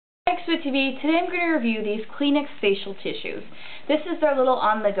Sweet TV. Today I'm going to review these Kleenex facial tissues. This is their little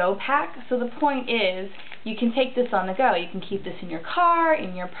on-the-go pack, so the point is you can take this on the go. You can keep this in your car,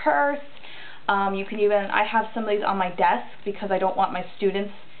 in your purse. You can even, I have some of these on my desk because I don't want my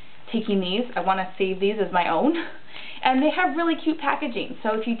students taking these. I want to save these as my own. And they have really cute packaging,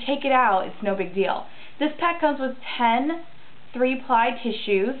 so if you take it out, it's no big deal. This pack comes with 10 3-ply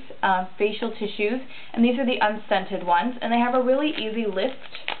tissues, facial tissues, and these are the unscented ones, and they have a really easy lift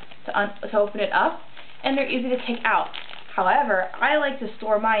to open it up, and they're easy to take out. However, I like to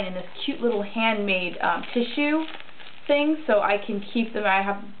store mine in this cute little handmade tissue thing, so I can keep them. I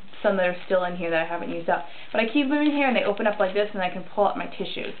have some that are still in here that I haven't used up, but I keep them in here, and they open up like this, and I can pull out my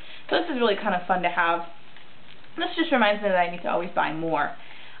tissues. So this is really kind of fun to have. This just reminds me that I need to always buy more.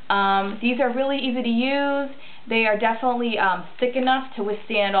 These are really easy to use. They are definitely thick enough to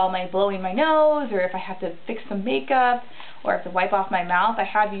withstand all my blowing my nose, or if I have to fix some makeup, or have to wipe off my mouth. I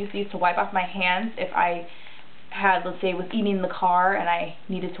have used these to wipe off my hands if I had, let's say, was eating in the car and I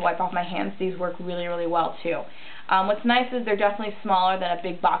needed to wipe off my hands. These work really, really well too. What's nice is they're definitely smaller than a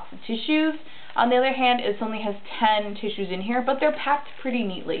big box of tissues. On the other hand, it only has 10 tissues in here, but they're packed pretty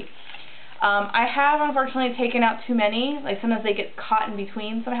neatly. I have unfortunately taken out too many. Like sometimes they get caught in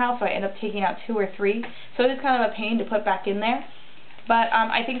between somehow, so I end up taking out 2 or 3. So it is kind of a pain to put back in there. But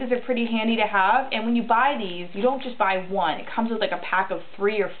I think these are pretty handy to have. And when you buy these, you don't just buy one. It comes with like a pack of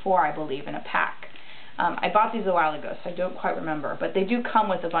 3 or 4, I believe, in a pack. I bought these a while ago, so I don't quite remember. But they do come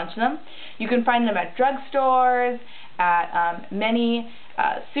with a bunch of them. You can find them at drugstores, at many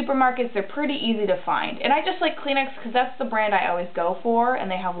supermarkets. They're pretty easy to find. And I just like Kleenex because that's the brand I always go for, and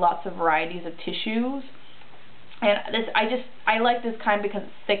they have lots of varieties of tissues. And this, I like this kind because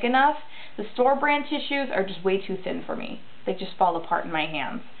it's thick enough. The store brand tissues are just way too thin for me. They just fall apart in my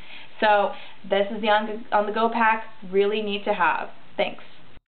hands. So this is the on-the-go pack. Really neat to have. Thanks.